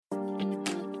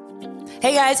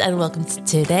Hey guys, and welcome to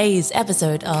today's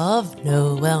episode of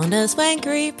No Wellness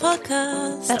Wankery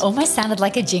Podcast. That almost sounded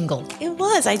like a jingle. It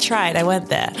was. I tried. I went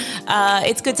there.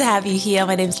 It's good to have you here.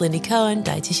 My name's Lindy Cohen,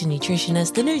 dietitian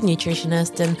nutritionist, the new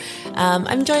nutritionist, and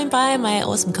I'm joined by my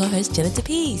awesome co-host, Jennifer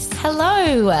Peace.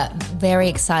 Hello. Very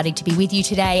excited to be with you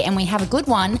today, and we have a good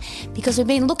one because we've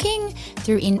been looking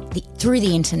through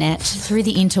the internet, through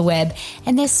the interweb,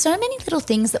 and there's so many little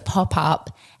things that pop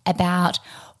up about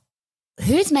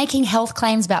who's making health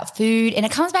claims about food, and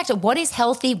it comes back to what is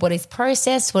healthy, what is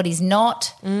processed, what is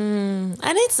not. And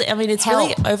it's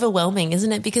really overwhelming,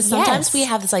 isn't it? Because sometimes we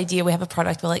have this idea, we have a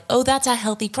product, we're like, oh, that's a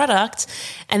healthy product.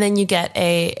 And then you get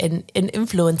an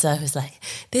influencer who's like,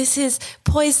 this is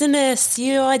poisonous,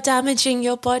 you are damaging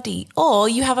your body. Or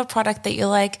you have a product that you're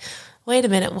like, wait a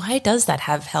minute, why does that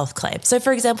have health claims? So,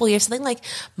 for example, you have something like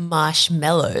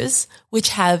marshmallows, which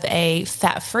have a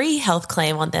fat-free health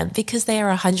claim on them because they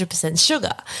are 100% sugar.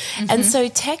 Mm-hmm. And so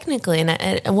technically,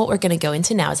 and what we're going to go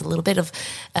into now is a little bit of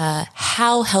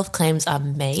how health claims are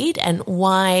made and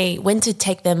when to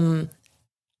take them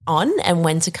on and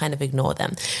when to kind of ignore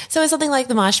them. So it's something like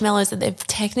the marshmallows that they're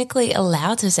technically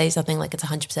allowed to say something like it's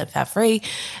 100% fat-free,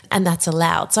 and that's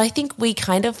allowed. So I think we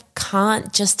kind of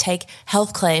can't just take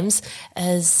health claims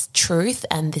as truth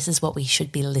and this is what we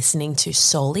should be listening to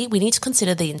solely. We need to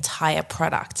consider the entire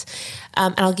product.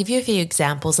 And I'll give you a few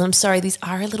examples. And I'm sorry, these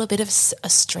are a little bit of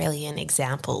Australian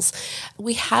examples.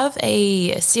 We have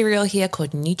a cereal here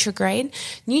called Nutri-Grain.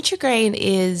 Nutri-Grain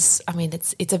is,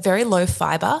 it's a very low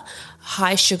fiber,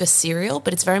 high sugar cereal,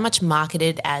 but it's very much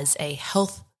marketed as a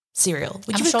health cereal.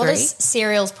 Would you agree? There's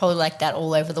cereals probably like that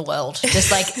all over the world.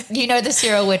 Just like, the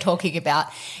cereal we're talking about.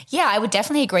 Yeah, I would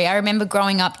definitely agree. I remember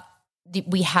growing up,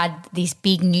 we had these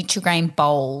big Nutri-Grain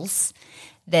bowls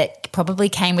that probably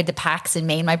came with the packs, and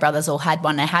me and my brothers all had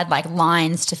one. I had like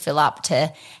lines to fill up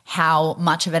to how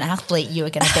much of an athlete you were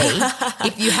going to be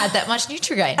if you had that much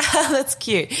Nutri-Grain. That's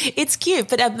cute. It's cute,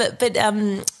 but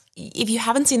if you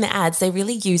haven't seen the ads, they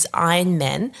really use iron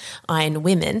men, iron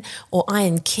women, or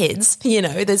iron kids,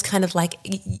 those kind of like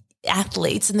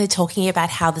athletes, and they're talking about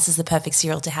how this is the perfect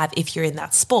cereal to have if you're in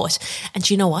that sport. And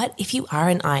you know what? If you are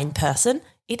an iron person,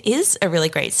 it is a really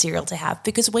great cereal to have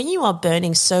because when you are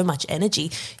burning so much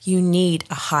energy, you need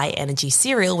a high energy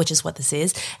cereal, which is what this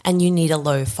is, and you need a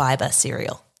low fiber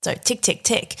cereal. So tick, tick,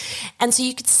 tick. And so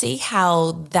you could see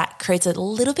how that creates a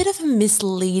little bit of a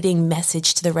misleading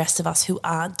message to the rest of us who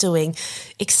aren't doing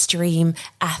extreme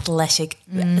athletic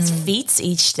feats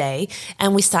each day.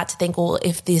 And we start to think, well,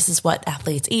 if this is what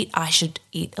athletes eat, I should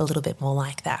eat a little bit more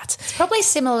like that. It's probably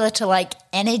similar to like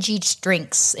energy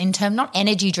drinks not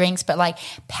energy drinks, but like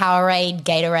Powerade,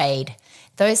 Gatorade.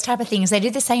 Those type of things, they do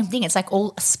the same thing. It's like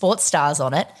all sports stars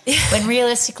on it. When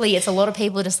realistically, it's a lot of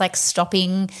people just like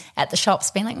stopping at the shops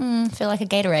being like, I feel like a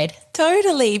Gatorade.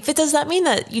 Totally. But does that mean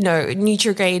that,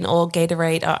 Nutri-Grain or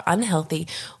Gatorade are unhealthy?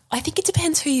 I think it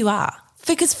depends who you are.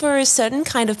 Because for a certain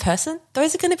kind of person,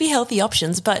 those are going to be healthy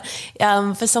options. But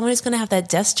for someone who's going to have that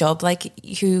desk job, like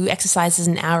who exercises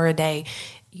an hour a day,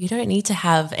 you don't need to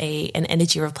have an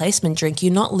energy replacement drink.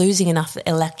 You're not losing enough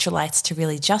electrolytes to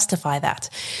really justify that.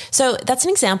 So that's an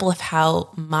example of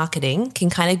how marketing can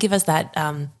kind of give us that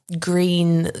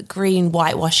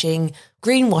greenwashing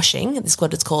is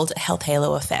what it's called, health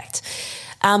halo effect.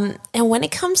 And when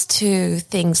it comes to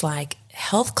things like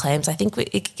health claims, I think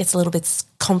it gets a little bit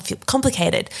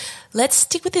complicated. Let's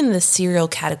stick within the cereal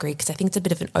category because I think it's a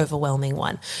bit of an overwhelming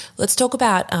one. Let's talk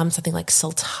about something like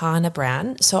Sultana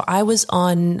brand. So I was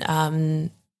on on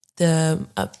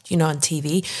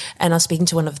TV, and I was speaking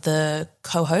to one of the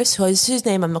co-hosts whose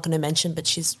name I'm not going to mention,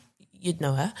 but you'd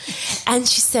know her. And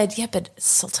she said, yeah, but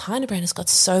Sultana brand has got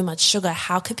so much sugar.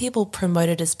 How could people promote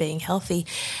it as being healthy?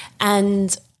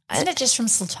 And isn't it just from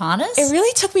Sultanas? It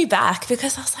really took me back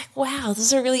because I was like, wow, this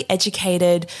is a really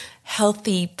educated,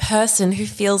 healthy person who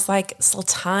feels like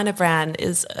Sultana brand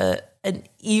is an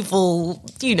evil,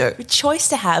 choice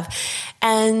to have.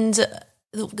 And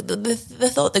the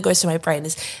thought that goes to my brain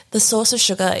is the source of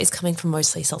sugar is coming from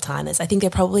mostly sultanas. I think there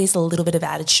probably is a little bit of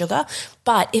added sugar,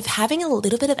 but if having a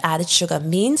little bit of added sugar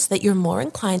means that you're more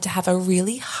inclined to have a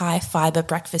really high fiber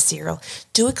breakfast cereal,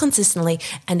 do it consistently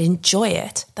and enjoy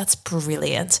it, that's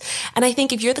brilliant. And I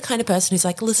think if you're the kind of person who's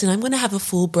like, listen, I'm going to have a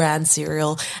full brand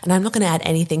cereal and I'm not going to add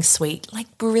anything sweet,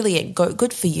 like brilliant,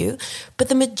 good for you. But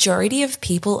the majority of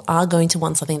people are going to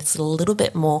want something that's a little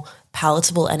bit more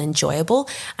palatable and enjoyable.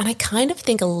 And I kind of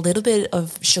think a little bit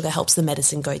of sugar helps the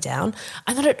medicine go down.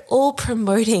 I'm not at all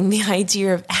promoting the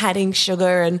idea of adding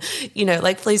sugar and,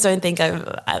 please don't think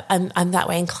I'm that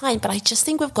way inclined. But I just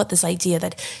think we've got this idea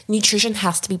that nutrition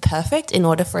has to be perfect in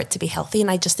order for it to be healthy.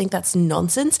 And I just think that's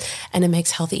nonsense, and it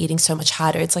makes healthy eating so much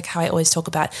harder. It's like how I always talk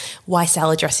about why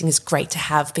salad dressing is great to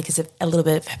have, because a little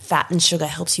bit of fat and sugar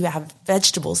helps you have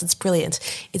vegetables. It's brilliant.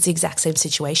 It's the exact same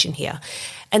situation here.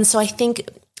 And so I think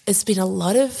it's been a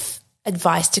lot of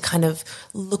advice to kind of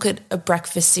look at a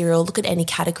breakfast cereal, look at any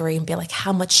category and be like,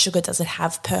 how much sugar does it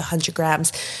have per 100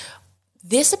 grams?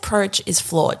 This approach is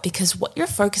flawed because what you're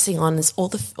focusing on is all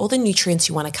the nutrients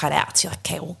you want to cut out. So you're like,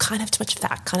 okay, well, can't have too much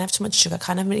fat, can't have too much sugar,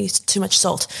 can't have too much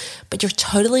salt, but you're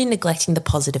totally neglecting the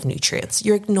positive nutrients.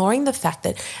 You're ignoring the fact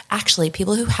that actually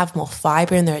people who have more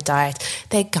fiber in their diet,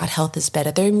 their gut health is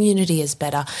better, their immunity is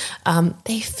better,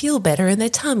 they feel better in their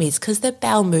tummies because their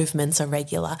bowel movements are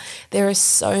regular. There are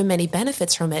so many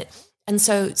benefits from it. And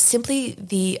so simply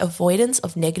the avoidance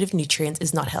of negative nutrients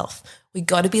is not health. We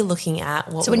got to be looking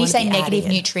at what. So when you say negative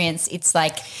nutrients, it's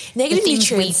like negative things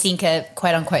we think are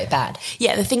quote unquote bad.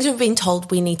 Yeah, the things we've been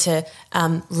told we need to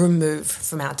remove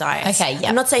from our diets. Okay, yeah.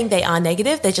 I'm not saying they are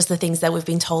negative. They're just the things that we've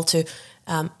been told to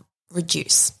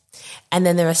reduce. And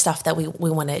then there are stuff that we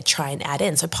want to try and add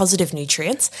in. So positive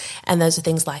nutrients, and those are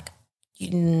things like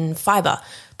fiber,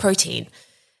 protein,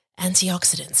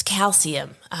 antioxidants,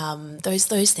 calcium, those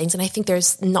things. And I think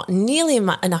there's not nearly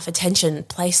enough attention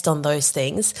placed on those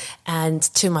things and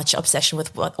too much obsession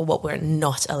with what we're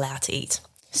not allowed to eat.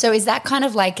 So is that kind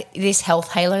of like this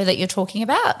health halo that you're talking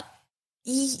about?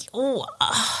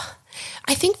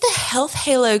 I think the health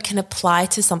halo can apply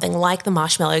to something like the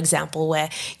marshmallow example where,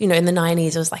 in the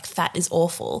 90s it was like fat is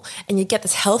awful and you get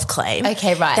this health claim.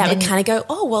 Okay, right. That would kind of go,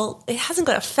 oh, well, it hasn't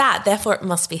got a fat, therefore it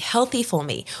must be healthy for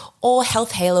me. Or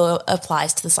health halo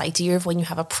applies to this idea of when you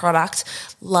have a product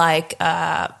like,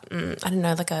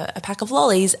 like a pack of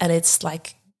lollies and it's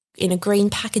like in a green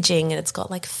packaging and it's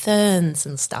got like ferns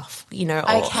and stuff,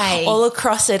 all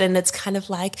across it, and it's kind of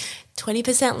like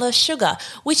 20% less sugar,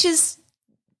 which is,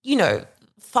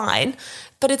 fine.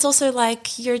 But it's also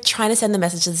like you're trying to send the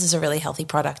message that this is a really healthy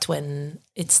product when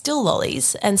it's still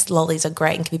lollies, and lollies are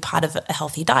great and can be part of a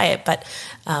healthy diet, but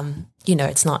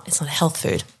it's not a health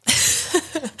food.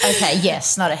 Okay,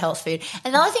 yes, not a health food.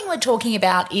 Another thing we're talking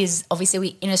about is obviously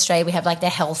in Australia we have like the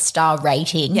health star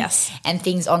rating, yes, and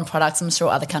things on products. I'm sure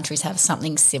other countries have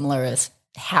something similar as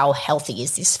how healthy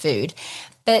is this food.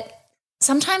 But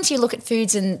sometimes you look at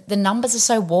foods and the numbers are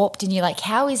so warped and you're like,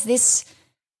 how is this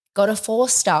got a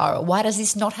 4-star? Or why does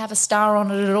this not have a star on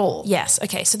it at all? Yes.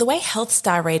 Okay. So the way health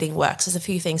star rating works, there's a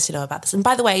few things to know about this. And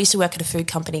by the way, I used to work at a food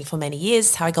company for many years.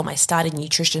 It's how I got my start in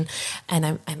nutrition. And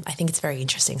I think it's very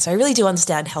interesting. So I really do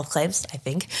understand health claims, I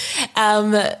think.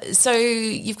 So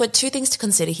you've got two things to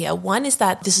consider here. One is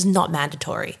that this is not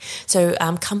mandatory. So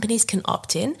companies can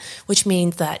opt in, which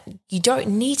means that you don't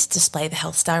need to display the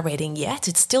health star rating yet.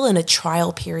 It's still in a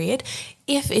trial period.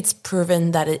 If it's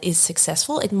proven that it is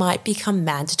successful, it might become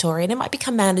mandatory, and it might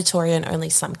become mandatory in only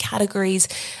some categories.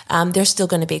 They're still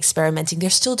going to be experimenting. They're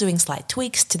still doing slight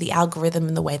tweaks to the algorithm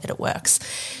and the way that it works.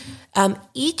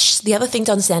 The other thing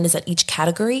to understand is that each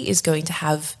category is going to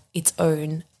have its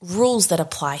own rules that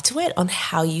apply to it on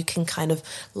how you can kind of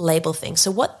label things. So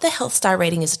what the health star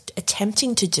rating is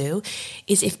attempting to do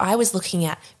is, if I was looking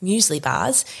at muesli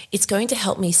bars, it's going to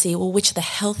help me see, well, which are the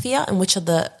healthier and which are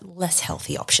the less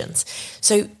healthy options.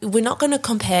 So we're not going to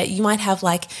compare. You might have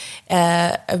like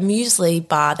a muesli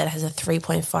bar that has a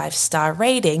 3.5 star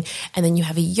rating, and then you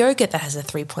have a yogurt that has a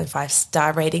 3.5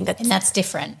 star rating. And that's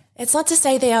different. It's not to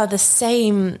say they are the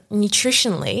same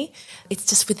nutritionally. It's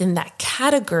just within that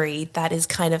category that is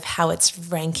kind of how it's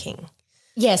ranking.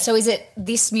 Yeah, so is it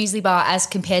this muesli bar as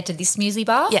compared to this muesli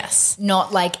bar? Yes.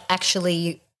 Not like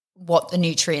actually what the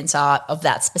nutrients are of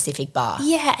that specific bar.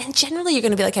 Yeah, and generally you're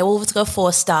going to be like, okay, well, let's go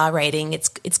 4-star rating.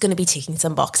 It's going to be ticking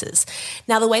some boxes.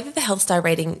 Now, the way that the health star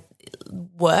rating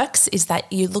works is that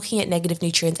you're looking at negative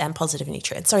nutrients and positive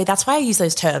nutrients. Sorry, that's why I use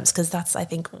those terms, because that's, I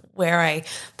think, that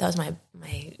was my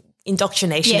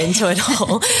indoctrination into it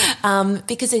all,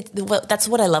 because that's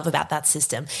what I love about that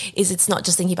system is it's not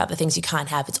just thinking about the things you can't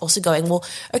have. It's also going, well,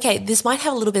 okay, this might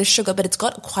have a little bit of sugar, but it's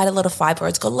got quite a lot of fiber.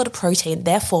 It's got a lot of protein.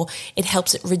 Therefore, it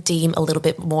helps it redeem a little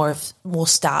bit more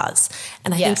stars.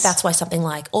 And I think that's why something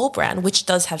like All Bran, which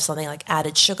does have something like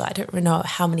added sugar, I don't really know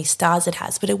how many stars it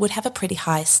has, but it would have a pretty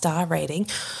high star rating,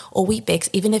 or Wheat Bix,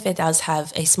 even if it does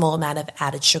have a small amount of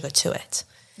added sugar to it.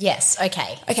 Yes.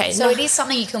 Okay. Okay. So it is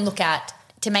something you can look at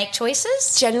to make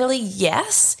choices? Generally,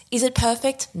 yes. Is it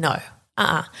perfect? No.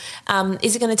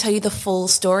 Is it going to tell you the full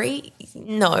story?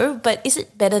 No, but is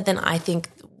it better than I think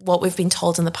what we've been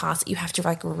told in the past that you have to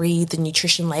like read the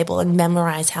nutrition label and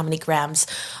memorize how many grams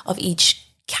of each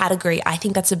category? I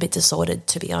think that's a bit disordered,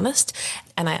 to be honest,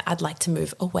 and I'd like to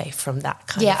move away from that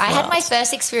kind of I had world. my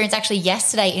first experience actually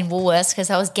yesterday in Woolworths because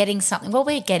I was getting something. What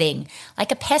were we getting?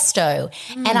 Like a pesto.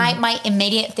 And my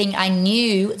immediate thing, I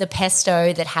knew the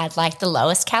pesto that had like the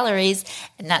lowest calories,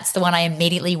 and that's the one I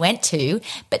immediately went to.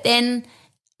 But then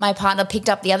my partner picked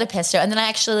up the other pesto, and then I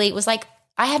actually was like,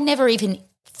 I had never even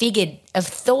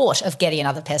thought of getting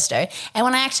another pesto. And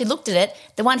when I actually looked at it,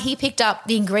 the one he picked up,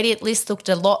 the ingredient list looked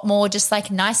a lot more just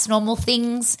like nice normal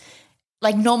things,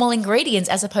 like normal ingredients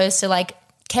as opposed to like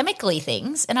chemically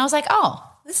things. And I was like, oh,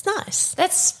 That's nice.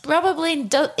 that's probably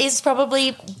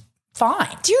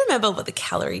fine. Do you remember what the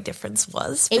calorie difference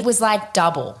was? It was like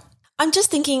double. I'm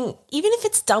just thinking, even if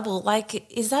it's double,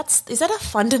 like, is that a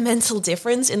fundamental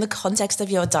difference in the context of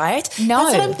your diet? No.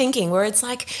 That's what I'm thinking, where it's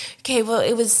like, okay, well,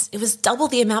 it was double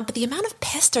the amount, but the amount of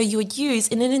pesto you would use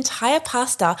in an entire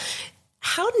pasta,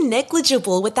 how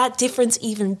negligible would that difference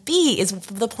even be is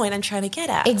the point I'm trying to get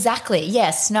at. Exactly.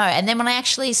 Yes. No. And then when I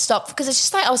actually stopped, because it's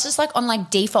just like, I was just like on like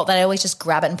default that I always just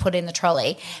grab it and put it in the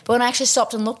trolley. But when I actually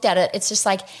stopped and looked at it, it's just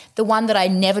like the one that I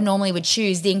never normally would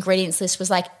choose, the ingredients list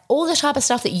was like all the type of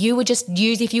stuff that you would just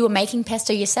use if you were making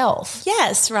pesto yourself.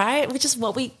 Yes, right? Which is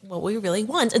what we really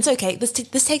want. It's okay. This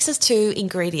takes us to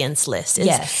ingredients list.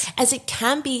 Yes. As it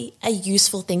can be a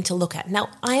useful thing to look at. Now,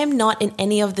 I am not in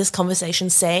any of this conversation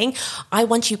saying I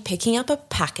want you picking up a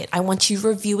packet. I want you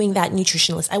reviewing that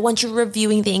nutrition list. I want you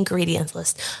reviewing the ingredients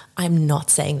list. I'm not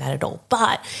saying that at all.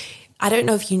 But I don't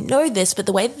know if you know this, but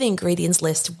the way that the ingredients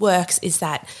list works is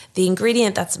that the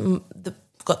ingredient that's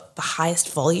got the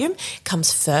highest volume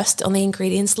comes first on the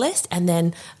ingredients list, and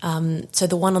then so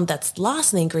the one that's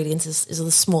last in the ingredients is the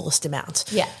smallest amount.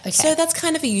 Yeah, okay. So that's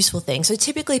kind of a useful thing. So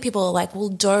typically people are like, well,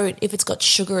 if it's got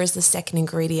sugar as the second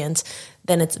ingredient,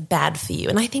 then it's bad for you.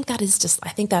 And I think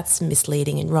that's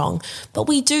misleading and wrong. But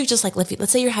we do just like,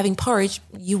 let's say you're having porridge,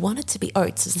 you want it to be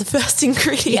oats as the first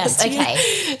ingredient. Yes,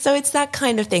 okay. So it's that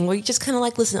kind of thing where you just kind of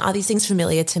like, listen, are these things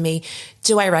familiar to me?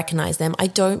 Do I recognize them? I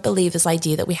don't believe this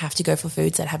idea that we have to go for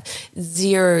foods that have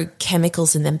zero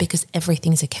chemicals in them, because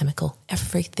everything's a chemical.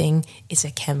 Everything is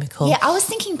a chemical. Yeah, I was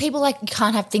thinking people like you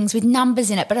can't have things with numbers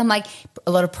in it, but I'm like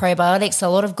a lot of probiotics, a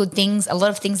lot of good things, a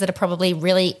lot of things that are probably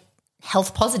really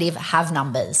health positive have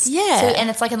numbers. Yeah. So, and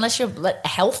it's like unless you're a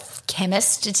health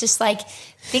chemist, it's just like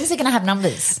things are going to have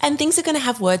numbers. And things are going to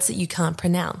have words that you can't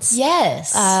pronounce.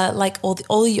 Yes. Like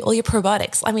all your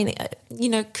probiotics. I mean,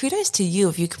 kudos to you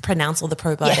if you can pronounce all the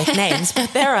probiotic names,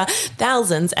 but there are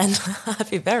thousands, and I'd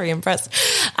be very impressed.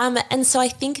 And so I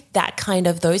think that kind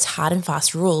of those hard and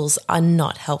fast rules are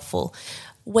not helpful.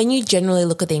 When you generally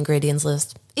look at the ingredients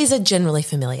list, is it generally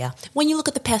familiar? When you look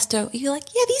at the pesto, you're like,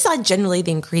 yeah, these are generally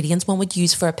the ingredients one would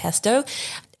use for a pesto.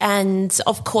 And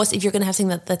of course, if you're going to have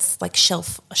something that's like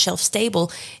shelf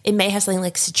stable, it may have something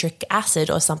like citric acid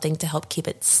or something to help keep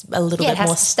it a little bit it has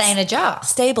more to stay in a jar.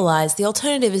 Stabilized. The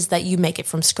alternative is that you make it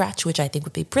from scratch, which I think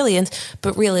would be brilliant.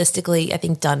 But realistically, I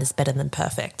think done is better than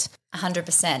perfect.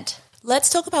 100%. Let's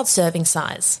talk about serving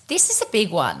size. This is a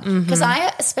big one because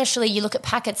you look at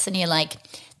packets and you're like,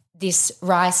 this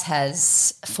rice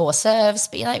has 4 serves,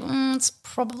 but you're like, it's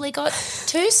probably got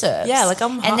 2 serves. Yeah, like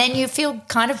and then you feel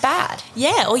kind of bad.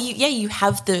 Yeah, or you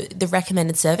have the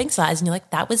recommended serving size and you're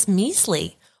like, that was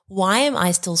measly. Why am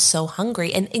I still so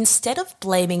hungry? And instead of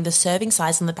blaming the serving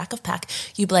size on the back of pack,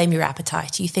 you blame your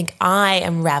appetite. You think, I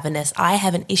am ravenous. I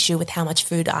have an issue with how much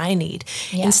food I need.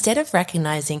 Yeah. Instead of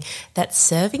recognizing that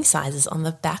serving sizes on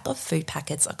the back of food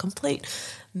packets are complete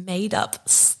made up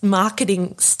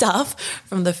marketing stuff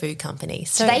from the food company.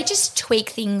 So they just tweak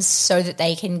things so that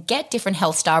they can get different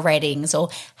health star ratings or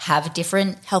have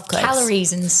different health codes,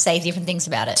 calories, and say different things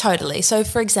about it. Totally. So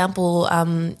for example, I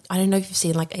don't know if you've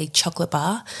seen like a chocolate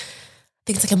bar. I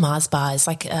think it's like a Mars bar. It's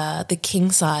like the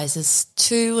king size is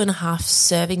 2.5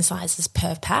 serving sizes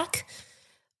per pack.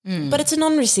 But it's a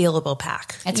non-resealable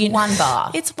pack. It's one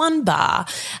bar. It's one bar.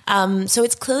 So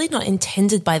it's clearly not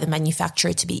intended by the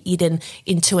manufacturer to be eaten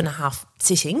in 2.5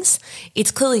 sittings. It's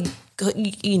clearly,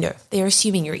 they're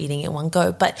assuming you're eating it in one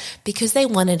go. But because they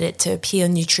wanted it to appear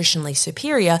nutritionally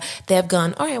superior, they've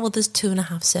gone, all right, well, there's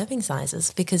 2.5 serving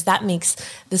sizes, because that makes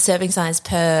the serving size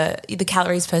the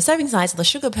calories per serving size, the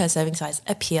sugar per serving size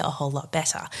appear a whole lot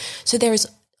better. So there is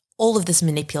all of this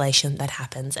manipulation that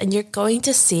happens, and you're going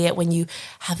to see it when you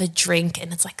have a drink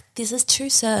and it's like, this is 2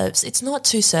 serves. It's not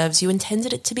 2 serves. You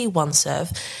intended it to be 1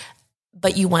 serve.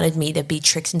 but you wanted me to be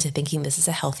tricked into thinking this is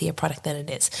a healthier product than it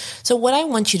is. So what I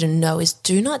want you to know is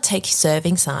do not take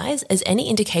serving size as any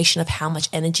indication of how much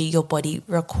energy your body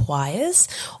requires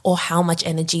or how much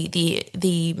energy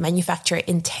the manufacturer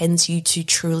intends you to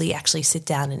truly actually sit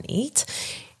down and eat.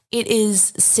 It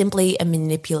is simply a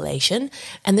manipulation.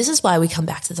 And this is why we come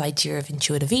back to this idea of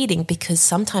intuitive eating, because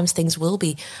sometimes things will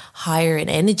be higher in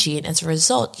energy. And as a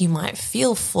result, you might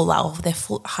feel fuller, or they're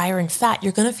higher in fat.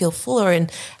 You're going to feel fuller and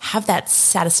have that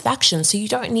satisfaction. So you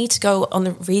don't need to go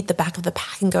read the back of the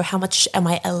pack and go, how much am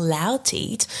I allowed to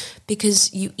eat?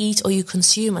 Because you eat or you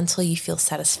consume until you feel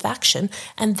satisfaction.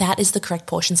 And that is the correct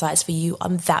portion size for you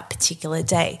on that particular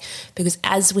day. Because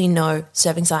as we know,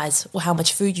 serving size or how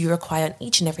much food you require on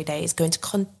each and every day is going to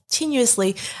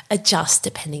continuously adjust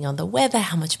depending on the weather,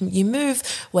 how much you move,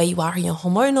 where you are in your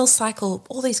hormonal cycle.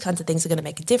 All these kinds of things are going to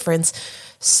make a difference.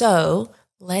 So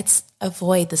let's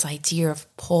avoid this idea of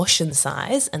portion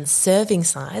size and serving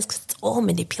size, because it's all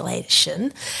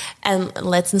manipulation. And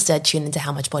let's instead tune into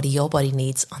how much your body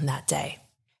needs on that day.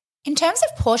 In terms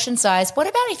of portion size, what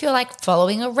about if you're like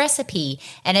following a recipe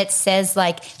and it says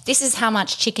like, this is how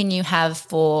much chicken you have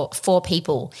for 4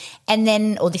 people, and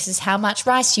then, or this is how much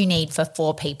rice you need for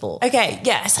 4 people? Okay,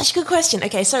 yeah, such a good question.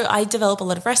 Okay, so I develop a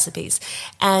lot of recipes,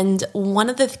 and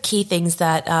one of the key things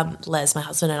that Les, my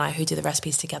husband, and I, who do the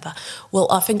recipes together, will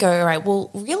often go, all right, well,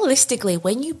 realistically,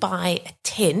 when you buy a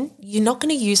tin, you're not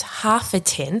going to use half a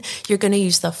tin, you're going to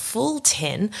use the full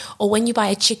tin, or when you buy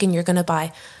a chicken, you're going to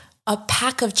buy a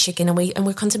pack of chicken, and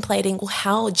we're contemplating, well,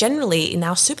 how generally in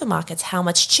our supermarkets, how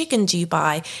much chicken do you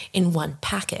buy in one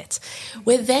packet?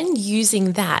 We're then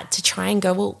using that to try and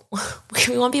go, well,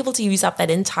 we want people to use up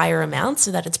that entire amount so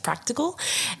that it's practical.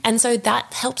 And so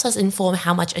that helps us inform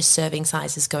how much a serving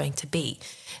size is going to be.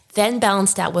 Then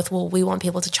balanced out with, well, we want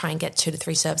people to try and get 2 to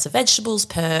 3 serves of vegetables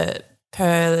per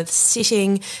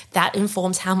sitting. That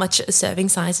informs how much a serving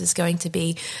size is going to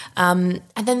be. And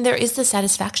then there is the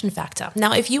satisfaction factor.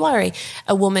 Now, if you are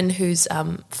a woman who's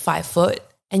 5 foot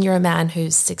and you're a man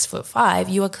who's 6'5",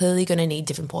 you are clearly going to need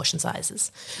different portion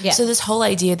sizes. Yeah. So this whole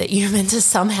idea that you're meant to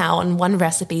somehow, on one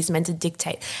recipe, is meant to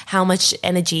dictate how much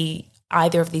energy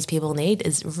either of these people need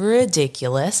is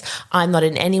ridiculous. I'm not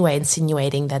in any way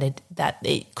insinuating that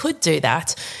it could do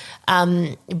that.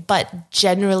 But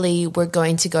generally, we're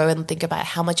going to go and think about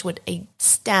how much would a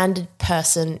standard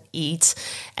person eat,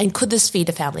 and could this feed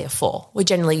a family of 4? We're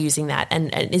generally using that,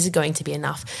 and is it going to be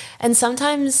enough? And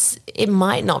sometimes it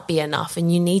might not be enough,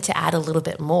 and you need to add a little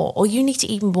bit more, or you need to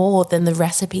eat more than the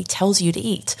recipe tells you to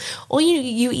eat, or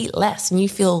you eat less and you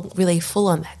feel really full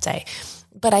on that day.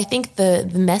 But I think the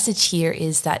message here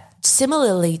is that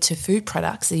similarly to food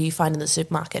products that you find in the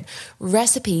supermarket,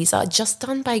 recipes are just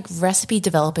done by recipe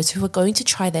developers who are going to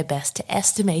try their best to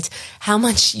estimate how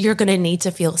much you're going to need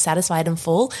to feel satisfied and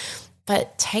full.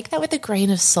 But take that with a grain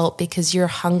of salt, because your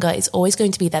hunger is always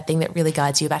going to be that thing that really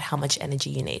guides you about how much energy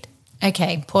you need.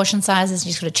 Okay, portion sizes, you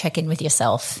just got to check in with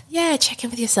yourself. Yeah, check in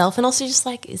with yourself, and also just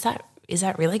like, is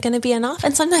that really going to be enough?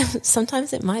 And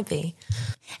sometimes it might be.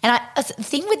 And the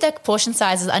thing with the portion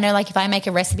sizes, I know like if I make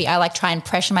a recipe, I like try and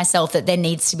pressure myself that there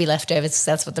needs to be leftovers because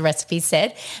that's what the recipe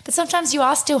said. But sometimes you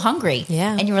are still hungry,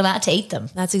 and you're allowed to eat them.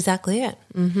 That's exactly it.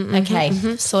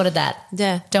 Sorted that.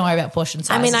 Yeah. Don't worry about portion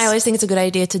sizes. I mean, I always think it's a good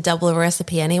idea to double a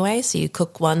recipe anyway. So you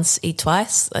cook once, eat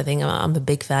twice. I think I'm a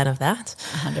big fan of that.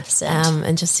 100%.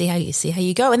 And just see how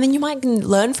you go. And then you might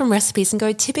learn from recipes and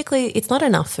go, typically it's not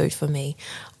enough food for me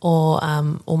or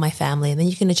my family. And then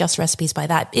you can adjust recipes by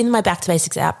that. In my Back to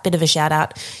Basics app, bit of a shout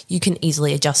out, you can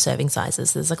easily adjust serving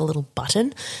sizes. There's like a little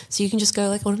button. So you can just go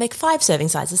like, I want to make 5 serving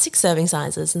sizes, 6 serving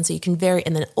sizes. And so you can vary,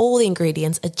 and then all the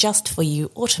ingredients adjust for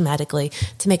you automatically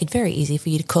to make it very easy for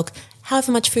you to cook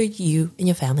however much food you and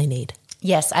your family need.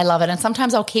 Yes, I love it. And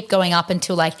sometimes I'll keep going up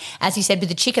until, like, as you said with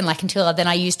the chicken, like until then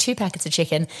I use 2 packets of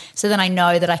chicken. So then I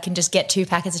know that I can just get 2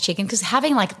 packets of chicken, because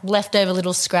having like leftover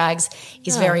little scrags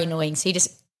is very annoying. So you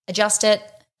just adjust it,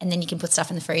 and then you can put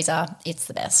stuff in the freezer. It's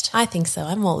the best. I think so.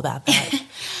 I'm all about that.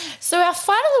 So our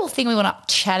final little thing we want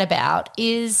to chat about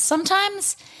is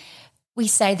sometimes we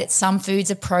say that some foods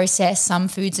are processed, some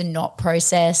foods are not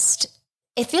processed.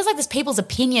 It feels like there's people's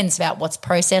opinions about what's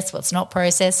processed, what's not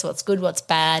processed, what's good, what's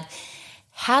bad.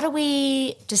 How do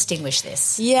we distinguish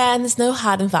this? Yeah, and there's no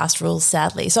hard and fast rules,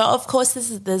 sadly. So, of course,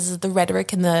 there's the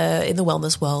rhetoric in the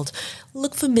wellness world.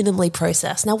 Look for minimally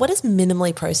processed. Now, what does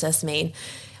minimally processed mean?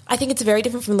 I think it's very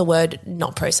different from the word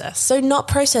not processed. So not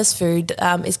processed food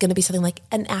is going to be something like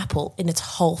an apple in its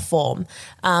whole form.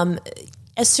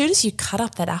 As soon as you cut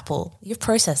up that apple, you've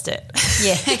processed it.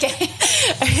 Yeah, okay.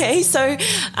 Okay, so,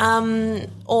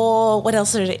 or what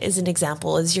else is an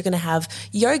example is you're going to have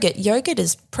yogurt. Yogurt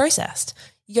is processed.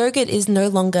 yogurt is no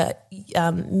longer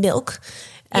milk.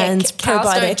 And cows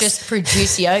probiotics don't just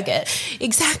produce yogurt.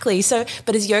 Exactly. So,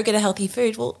 but is yogurt a healthy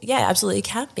food? Well, yeah, absolutely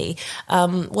can be.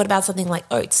 What about something like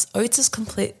oats? Oats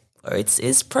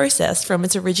is processed from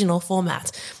its original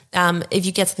format. If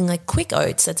you get something like quick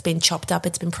oats that's been chopped up,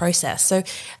 it's been processed. So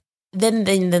then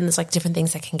there's like different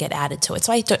things that can get added to it.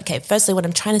 So firstly, what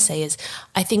I'm trying to say is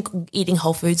I think eating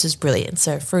whole foods is brilliant.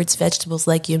 So fruits, vegetables,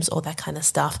 legumes, all that kind of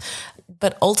stuff.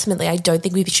 But ultimately, I don't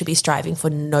think we should be striving for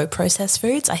no processed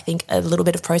foods. I think a little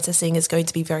bit of processing is going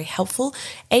to be very helpful,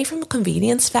 from a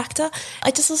convenience factor.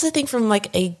 I just also think from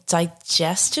like a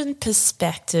digestion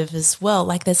perspective as well,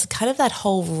 like there's kind of that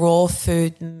whole raw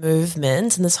food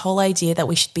movement and this whole idea that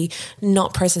we should be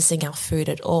not processing our food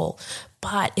at all.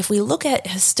 But if we look at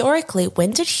historically, when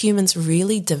did humans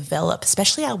really develop,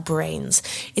 especially our brains?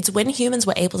 It's when humans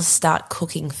were able to start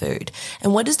cooking food.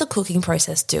 And what does the cooking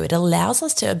process do? It allows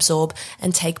us to absorb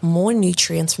and take more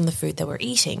nutrients from the food that we're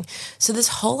eating. So this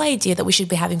whole idea that we should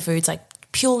be having foods like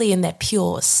purely in their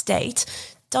pure state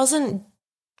doesn't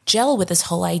gel with this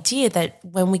whole idea that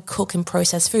when we cook and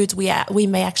process foods, we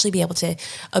may actually be able to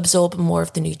absorb more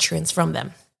of the nutrients from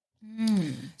them.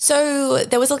 So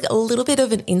there was like a little bit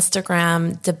of an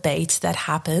Instagram debate that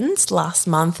happened last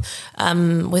month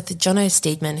with Jono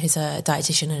Steedman, who's a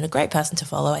dietitian and a great person to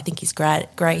follow. I think he's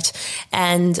great.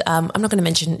 And I'm not going to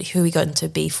mention who he got into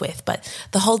beef with, but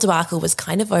the whole debacle was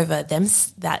kind of over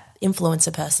that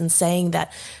influencer person saying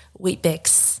that Wheat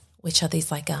Bix, which are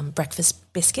these like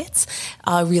breakfast biscuits,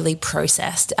 are really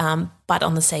processed. But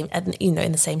on the same,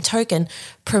 in the same token,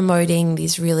 promoting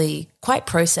these really quite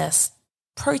processed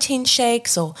protein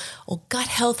shakes or gut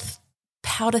health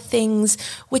powder things,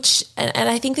 which, and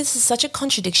I think this is such a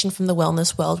contradiction from the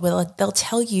wellness world where they'll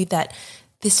tell you that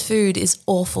this food is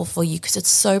awful for you because it's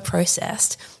so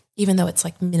processed, even though it's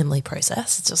like minimally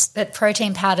processed. It's just that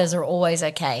protein powders are always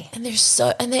okay. And they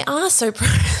are so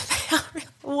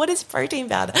what is protein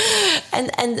powder?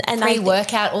 And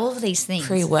pre-workout, all of these things.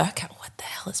 Pre-workout. What the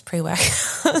hell is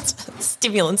pre-workout?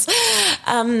 Stimulants.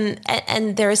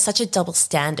 And there is such a double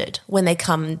standard when they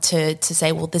come to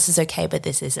say, well, this is okay, but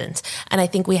this isn't. And I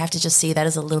think we have to just see that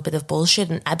as a little bit of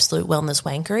bullshit and absolute wellness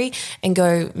wankery and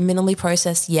go minimally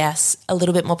processed, yes, a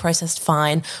little bit more processed,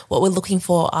 fine. What we're looking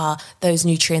for are those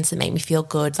nutrients that make me feel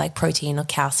good, like protein or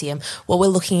calcium. What we're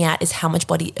looking at is how much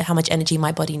energy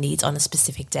my body needs on a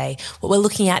specific day. What we're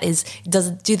looking at is,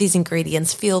 do these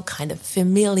ingredients feel kind of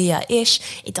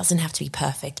familiar-ish? It doesn't have to be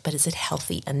perfect, but is it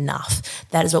healthy enough?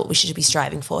 That is what we should be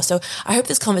striving for. So I hope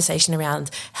this conversation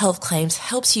around health claims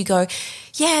helps you go,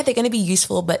 yeah, they're going to be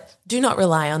useful, but do not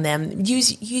rely on them.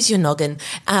 Use your noggin,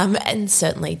 and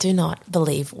certainly do not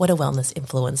believe what a wellness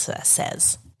influencer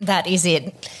says. That is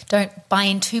it. Don't buy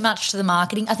in too much to the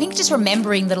marketing. I think just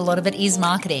remembering that a lot of it is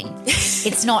marketing.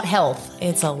 It's not health.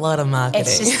 It's a lot of marketing.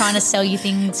 It's just trying to sell you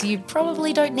things you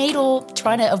probably don't need or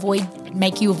trying to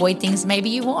make you avoid things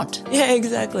maybe you want. Yeah,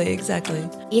 exactly.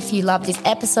 If you love this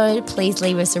episode, please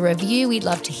leave us a review. We'd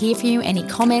love to hear from you. Any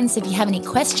comments? If you have any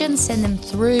questions, send them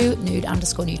through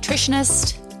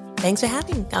nude_nutritionist. Thanks for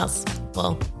having us.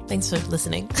 Well, thanks for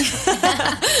listening.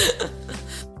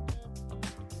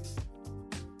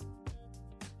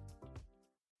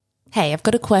 Hey, I've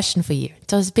got a question for you.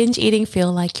 Does binge eating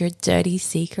feel like your dirty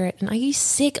secret? And are you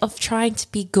sick of trying to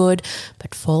be good,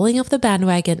 but falling off the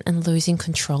bandwagon and losing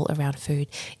control around food?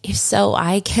 If so,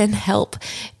 I can help.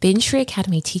 Binge Free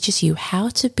Academy teaches you how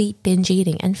to beat binge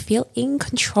eating and feel in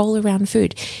control around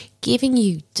food, giving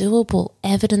you doable,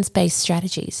 evidence-based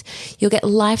strategies. You'll get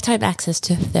lifetime access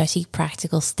to 30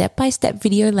 practical step-by-step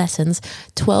video lessons,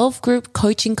 12 group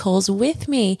coaching calls with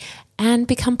me, and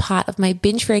become part of my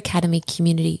Binge Free Academy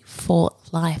community for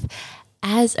life.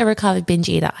 As a recovered binge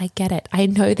eater, I get it. I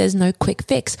know there's no quick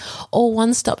fix or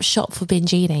one-stop shop for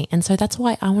binge eating. And so that's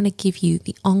why I want to give you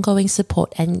the ongoing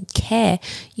support and care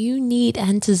you need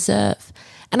and deserve.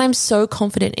 And I'm so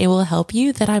confident it will help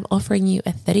you that I'm offering you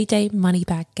a 30-day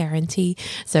money-back guarantee.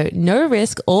 So no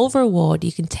risk or reward.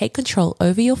 You can take control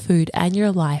over your food and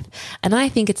your life. And I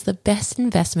think it's the best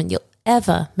investment you'll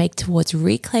ever make towards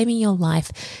reclaiming your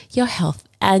life, your health,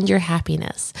 and your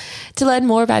happiness. To learn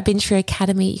more about Binge Free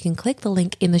Academy, you can click the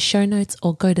link in the show notes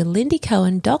or go to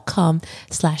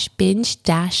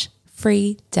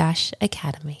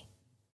lindycohen.com/binge-free-academy.